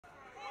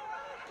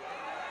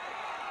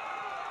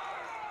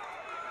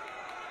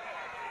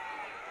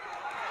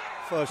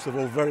First of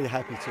all, very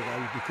happy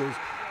today because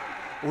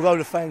although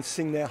the fans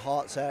sing their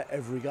hearts out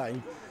every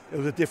game, there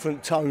was a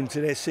different tone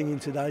to their singing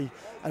today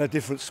and a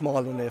different smile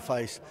on their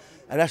face.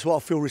 And that's what I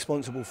feel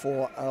responsible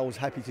for. I was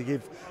happy to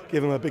give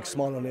them a big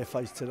smile on their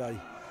face today,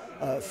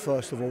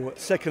 first of all.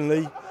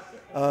 Secondly,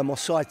 my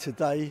side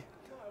today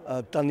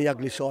done the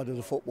ugly side of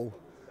the football.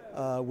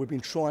 We've been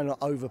trying to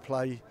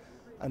overplay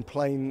and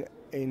playing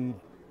in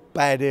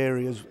bad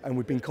areas, and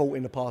we've been caught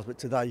in the past, but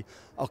today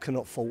I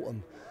cannot fault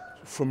them.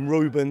 From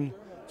Ruben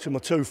to my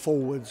two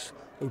forwards,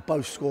 who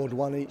both scored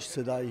one each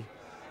today,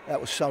 that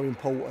was so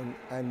important,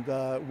 and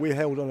we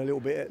held on a little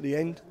bit at the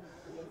end,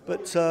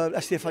 but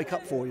that's the FA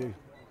Cup for you.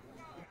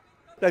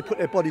 They put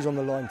their bodies on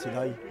the line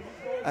today,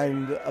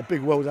 and a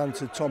big well done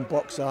to Tom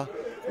Boxer,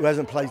 who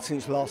hasn't played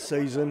since last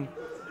season.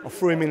 I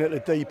threw him in at the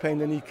deep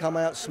end and he come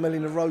out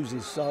smelling the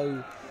roses,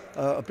 so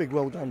a big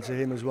well done to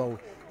him as well.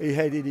 He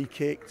headed, he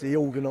kicked, he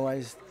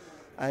organised,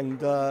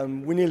 and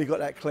we nearly got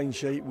that clean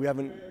sheet. We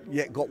haven't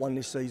yet got one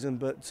this season,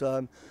 but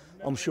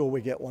I'm sure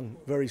we'll get one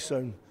very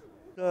soon.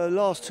 The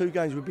last two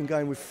games we've been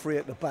going with three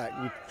at the back.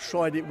 We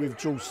tried it with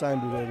Jules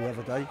Sandwell there the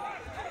other day,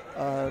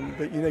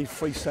 but you need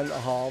three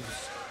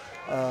centre-halves.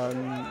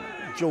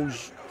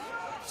 Jules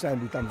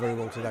Sandwell done very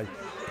well today,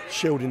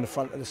 shielding the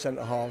front of the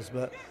centre-halves,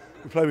 but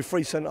we played with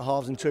three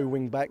centre-halves and two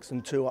wing-backs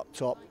and two up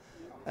top,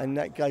 and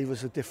that gave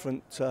us a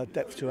different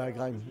depth to our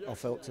game, I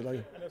felt,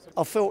 today.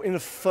 I felt in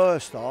the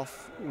first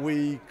half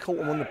we caught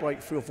them on the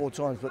break 3 or 4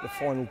 times, but the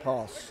final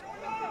pass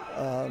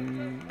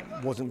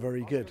wasn't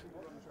very good.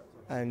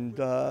 And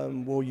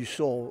well, you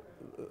saw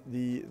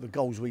the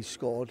goals we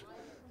scored.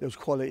 There was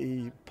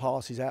quality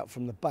passes out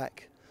from the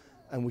back,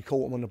 and we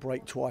caught them on the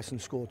break twice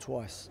and scored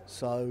twice.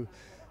 So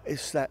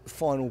it's that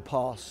final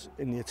pass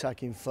in the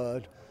attacking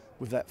third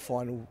with that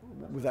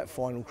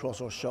final cross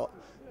or shot,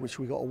 which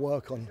we got to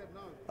work on.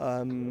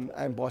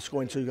 And by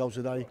scoring 2 goals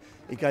today,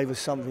 it gave us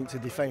something to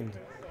defend,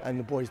 and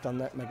the boys done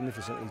that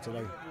magnificently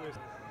today.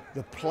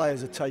 The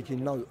players are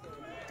taking note.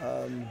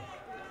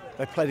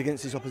 They played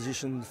against this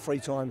opposition 3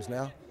 times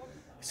now.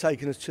 It's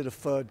taken us to the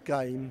 3rd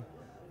game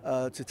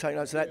to take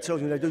note. So that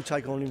tells me they do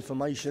take on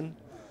information.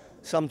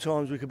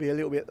 Sometimes we could be a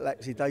little bit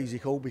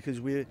lackadaisical because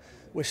we're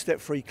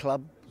step 3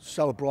 club,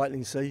 so are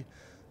Brightlingsea,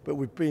 but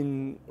we've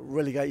been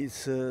relegated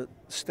to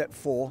step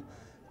 4,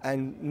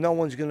 and no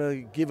one's going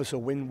to give us a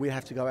win. We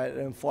have to go out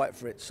there and fight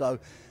for it. So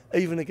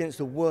even against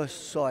the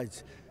worst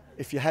sides,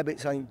 if your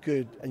habits ain't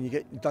good and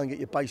you don't get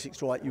your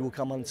basics right, you will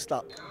come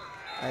unstuck.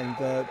 And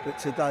but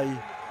today,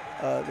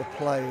 the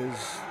players,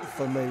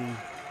 for me,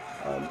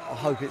 I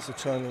hope it's a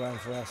turnaround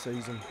for our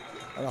season,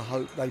 and I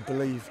hope they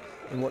believe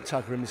in what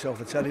Tucker and myself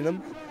are telling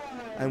them,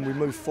 and we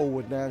move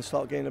forward now and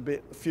start getting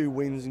a few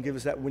wins and give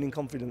us that winning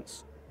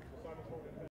confidence.